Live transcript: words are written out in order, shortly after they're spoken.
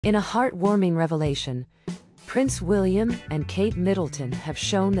In a heartwarming revelation, Prince William and Kate Middleton have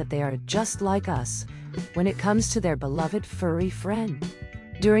shown that they are just like us when it comes to their beloved furry friend.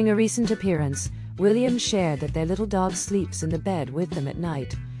 During a recent appearance, William shared that their little dog sleeps in the bed with them at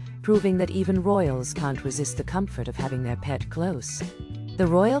night, proving that even royals can't resist the comfort of having their pet close. The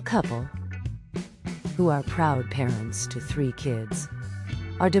royal couple, who are proud parents to 3 kids,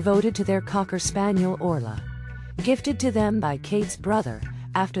 are devoted to their Cocker Spaniel Orla, gifted to them by Kate's brother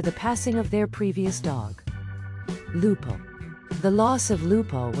after the passing of their previous dog, Lupo. The loss of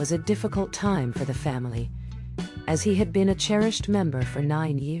Lupo was a difficult time for the family, as he had been a cherished member for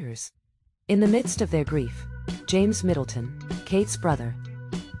 9 years. In the midst of their grief, James Middleton, Kate's brother,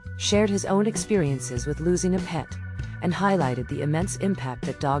 shared his own experiences with losing a pet and highlighted the immense impact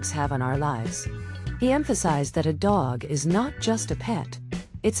that dogs have on our lives. He emphasized that a dog is not just a pet,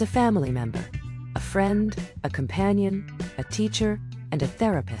 it's a family member, a friend, a companion, a teacher, and a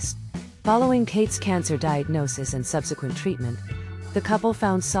therapist. Following Kate's cancer diagnosis and subsequent treatment, the couple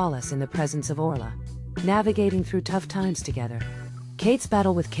found solace in the presence of Orla, navigating through tough times together. Kate's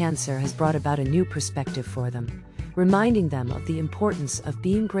battle with cancer has brought about a new perspective for them, reminding them of the importance of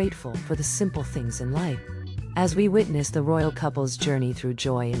being grateful for the simple things in life. As we witness the royal couple's journey through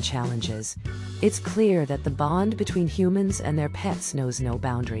joy and challenges, it's clear that the bond between humans and their pets knows no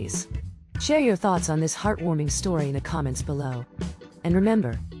boundaries. Share your thoughts on this heartwarming story in the comments below. And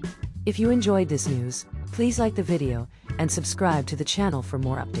remember, if you enjoyed this news, please like the video and subscribe to the channel for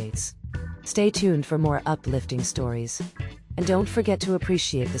more updates. Stay tuned for more uplifting stories. And don't forget to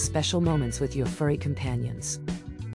appreciate the special moments with your furry companions.